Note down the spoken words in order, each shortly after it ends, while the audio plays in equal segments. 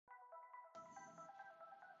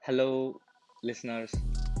Hello, listeners.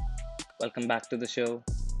 Welcome back to the show.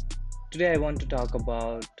 Today, I want to talk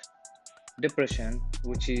about depression,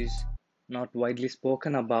 which is not widely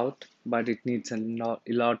spoken about, but it needs a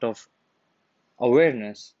lot of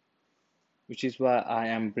awareness, which is why I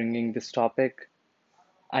am bringing this topic.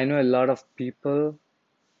 I know a lot of people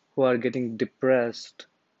who are getting depressed,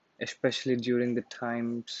 especially during the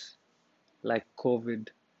times like COVID.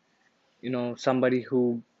 Somebody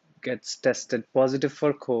who gets tested positive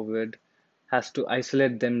for COVID has to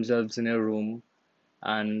isolate themselves in a room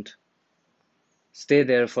and stay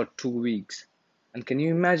there for 2 weeks. And can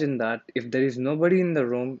you imagine that if there is nobody in the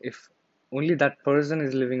room, if only that person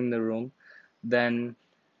is living in the room, then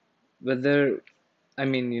whether,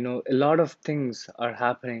 a lot of things are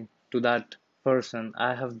happening to that person.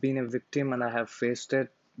 I have been a victim and I have faced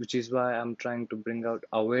it, which is why I'm trying to bring out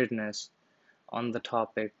awareness on the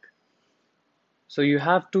topic. So you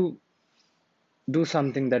have to do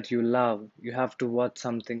something that you love, you have to watch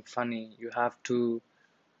something funny, you have to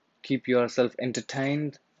keep yourself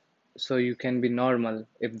entertained so you can be normal.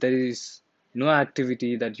 If there is no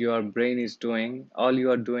activity that your brain is doing, all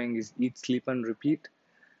you are doing is eat, sleep, and repeat,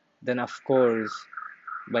 then of course,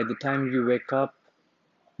 by the time you wake up,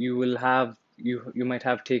 you might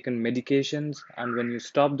have taken medications, and when you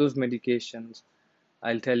stop those medications,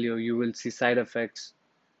 I'll tell you, you will see side effects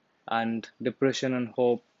and depression and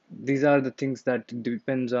hope. These are the things that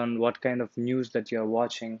depends on what kind of news that you are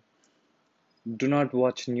watching. Do not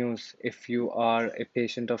watch news if you are a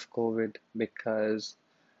patient of COVID because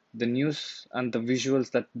the news and the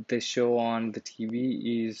visuals that they show on the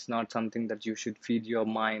TV is not something that you should feed your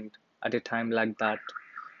mind at a time like that.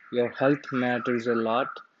 Your health matters a lot,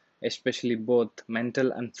 especially both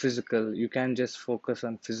mental and physical. You can't just focus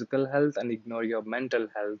on physical health and ignore your mental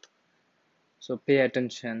health. So pay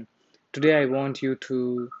attention. Today, I want you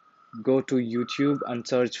to go to YouTube and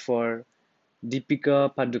search for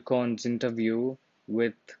Deepika Padukone's interview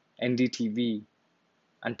with NDTV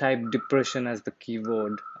and type depression as the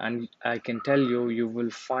keyword, and I can tell you, you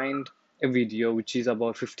will find a video which is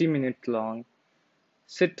about 50 minutes long.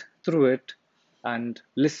 Sit through it and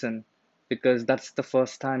listen, because that's the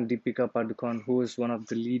first time Deepika Padukone, who is one of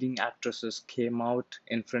the leading actresses, came out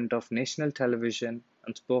in front of national television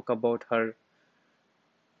and spoke about her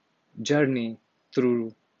journey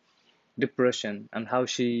through depression and how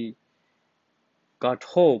she got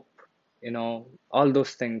hope, all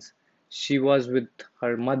those things. She was with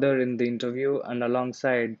her mother in the interview, and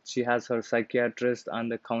alongside, she has her psychiatrist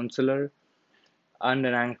and a counselor and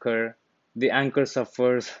an anchor. The anchor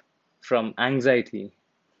suffers from anxiety.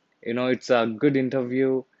 It's a good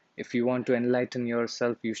interview. If you want to enlighten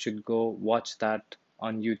yourself, you should go watch that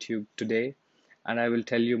on YouTube today, and I will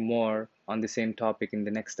tell you more on the same topic in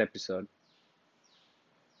the next episode.